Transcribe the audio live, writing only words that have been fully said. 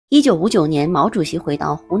1959年，毛主席回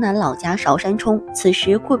到湖南老家韶山冲，此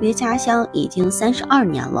时阔别家乡已经32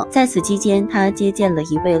年了。在此期间，他接见了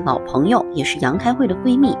一位老朋友，也是杨开慧的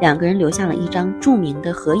闺蜜，两个人留下了一张著名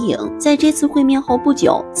的合影。在这次会面后不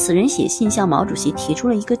久，此人写信向毛主席提出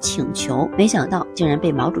了一个请求，没想到竟然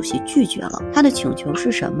被毛主席拒绝了。他的请求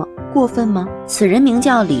是什么？过分吗？此人名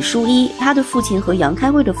叫李书一，他的父亲和杨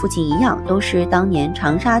开慧的父亲一样，都是当年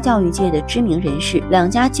长沙教育界的知名人士，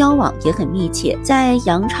两家交往也很密切。在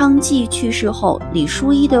杨昌济去世后，李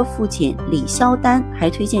书一的父亲李肖丹还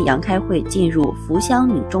推荐杨开慧进入福乡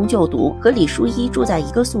女中就读，和李书一住在一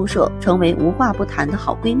个宿舍，成为无话不谈的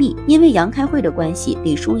好闺蜜。因为杨开慧的关系，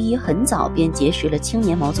李书一很早便结识了青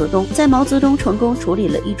年毛泽东，在毛泽东成功处理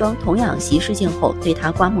了一桩童养媳事件后，对他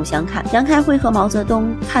刮目相看。杨开慧和毛泽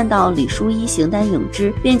东看到李书一形单影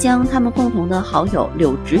只，便将他们共同的好友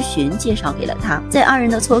柳直荀介绍给了他。在二人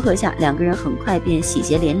的撮合下，两个人很快便喜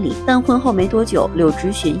结连理。但婚后没多久，柳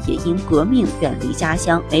直荀也因革命远离家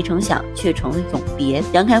乡，没成想却成了永别。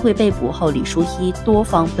杨开慧被捕后，李书一多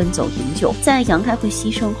方奔走营救，在杨开慧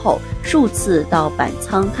牺牲后，数次到板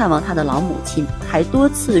仓看望他的老母亲，还多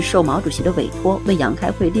次受毛主席的委托为杨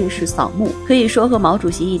开慧烈士扫墓，可以说和毛主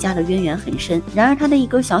席一家的渊源很深。然而他的一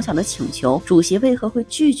个小小的请求，主席为何会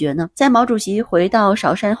拒绝呢？在毛主席回到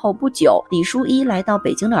韶山后不久，李书一来到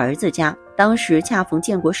北京的儿子家，当时恰逢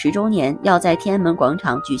建国10周年，要在天安门广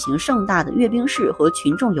场举行盛大的阅兵式和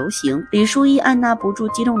群众游行。李书一按捺不住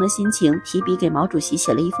激动的心情，提笔给毛主席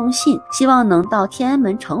写了一封信，希望能到天安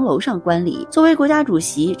门城楼上观礼。作为国家主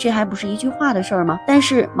席，这还不是一句话的事儿吗？但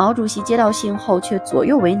是毛主席接到信后却左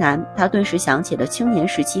右为难，他顿时想起了青年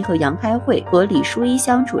时期和杨开慧和李书一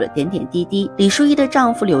相处的点点滴滴。李书一的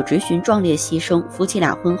丈夫柳直荀壮烈牺牲，夫妻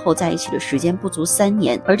俩婚后在一起的时间不足3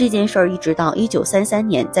年，而这件事儿一直到1933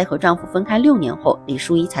年，在和丈夫分开6年后，李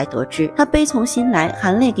书一才得知。她悲从心来，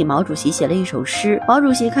含泪给毛主席写了一首诗。毛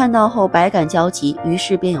主席看到后百感交集，于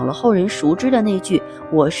是便有了后人熟知的那句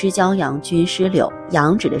我师骄阳，君师柳。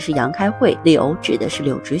杨指的是杨开慧，柳指的是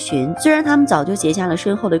柳直荀。虽然他们早就结下了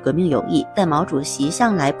深厚的革命友谊，但毛主席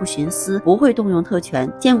向来不徇私，不会动用特权。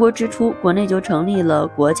建国之初，国内就成立了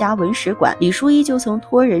国家文史馆，李书一就曾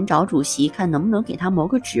托人找主席，看能不能给他谋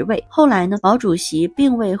个职位。后来呢，毛主席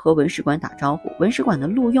并未和文史馆打招呼，文史馆的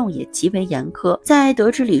录用也极为严苛。在得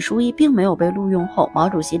知李书一并没有被录用后，毛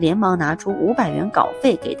主席连忙拿出500元稿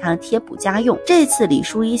费给他贴补家用。这次李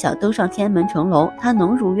书一想登上天安门城楼，他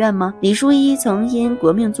能如愿吗？李书一曾因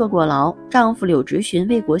革命坐过牢，丈夫柳直荀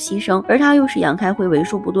为国牺牲，而她又是杨开慧为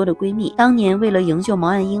数不多的闺蜜，当年为了营救毛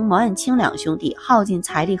岸英、毛岸青两兄弟，耗尽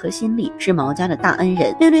财力和心力，是毛家的大恩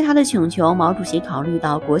人。面对她的请求，毛主席考虑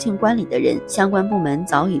到国庆观礼的人，相关部门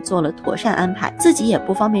早已做了妥善安排，自己也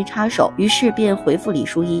不方便插手，于是便回复李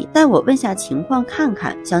书一，待我问下情况看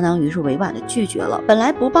看，相当于是委婉的拒绝了。本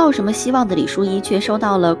来不抱什么希望的李书一，却收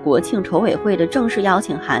到了国庆筹委会的正式邀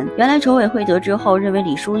请函。原来筹委会得知后，认为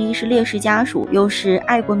李书一是烈士家属，又是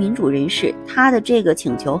爱国民主人士，他的这个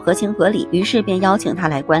请求合情合理，于是便邀请他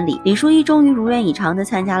来观礼。李书一终于如愿以偿地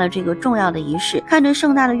参加了这个重要的仪式，看着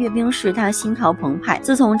盛大的阅兵式，她心潮澎湃。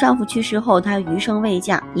自从丈夫去世后，她余生未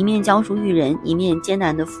嫁，一面教书育人，一面艰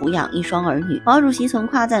难地抚养一双儿女。毛主席曾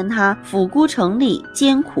夸赞她抚孤成立，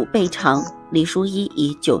艰苦备尝。李书一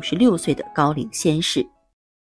已96岁的高龄仙逝。